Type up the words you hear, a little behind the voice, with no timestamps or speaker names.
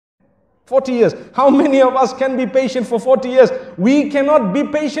40 years. How many of us can be patient for 40 years? We cannot be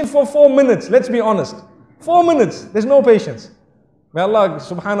patient for 4 minutes. Let's be honest. 4 minutes, there's no patience. May Allah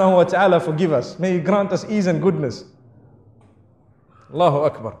subhanahu wa ta'ala forgive us. May He grant us ease and goodness. Allahu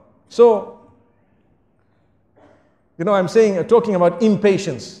Akbar. So, I'm talking about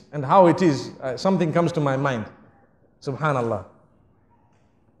impatience and how it is. Something comes to my mind. Subhanallah.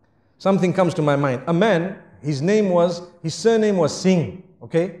 Something comes to my mind. A man, his surname was Singh.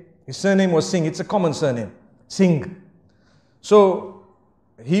 Okay? His surname was Singh. It's a common surname. Singh. So,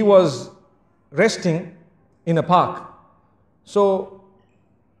 he was resting in a park. So,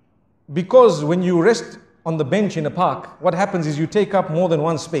 because when you rest on the bench in a park, what happens is you take up more than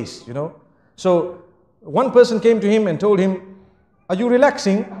one space, So, one person came to him and told him, "Are you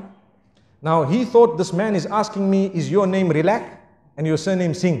relaxing?" Now, he thought this man is asking me, "Is your name Relax and your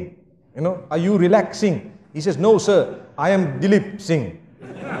surname Singh? Are you relaxing?" He says, "No, sir, I am Dilip Singh."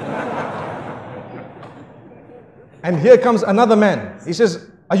 And here comes another man. He says,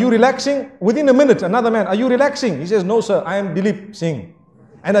 "Are you relaxing?" Within a minute, another man, "Are you relaxing?" He says, "No, sir, I am Dilip Singh."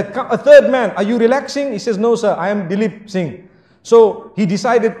 And a third man, "Are you relaxing?" He says, "No, sir, I am Dilip Singh." So he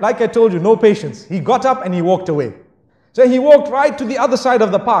decided, like I told you, no patience. He got up and he walked away. So he walked right to the other side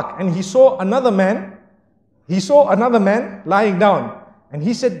of the park and he saw another man. He saw another man lying down. And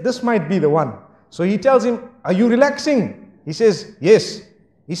he said, "This might be the one." So he tells him, "Are you relaxing?" He says, "Yes."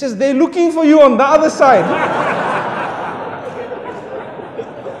 He says, "They're looking for you on the other side."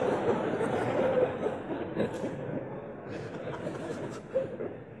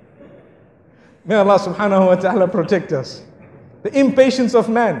 May Allah subhanahu wa ta'ala protect us. The impatience of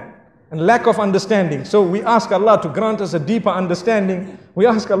man and lack of understanding. So we ask Allah to grant us a deeper understanding. We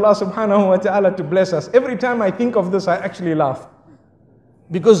ask Allah subhanahu wa ta'ala to bless us. Every time I think of this, I actually laugh.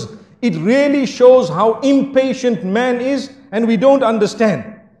 Because it really shows how impatient man is and we don't understand.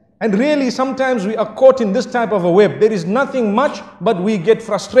 And really sometimes we are caught in this type of a web. There is nothing much, but we get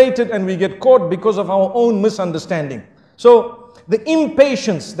frustrated and we get caught because of our own misunderstanding. So the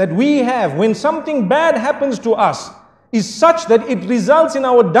impatience that we have when something bad happens to us is such that it results in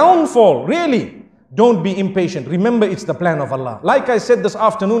our downfall. Really, don't be impatient. Remember, it's the plan of Allah. Like I said this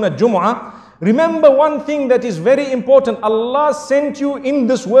afternoon at Jumu'ah, remember one thing that is very important. Allah sent you in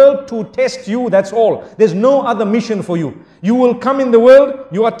this world to test you, that's all. There's no other mission for you. You will come in the world,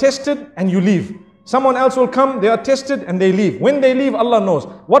 you are tested and you leave. Someone else will come, they are tested and they leave. When they leave, Allah knows.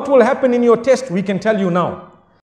 What will happen in your test, we can tell you now.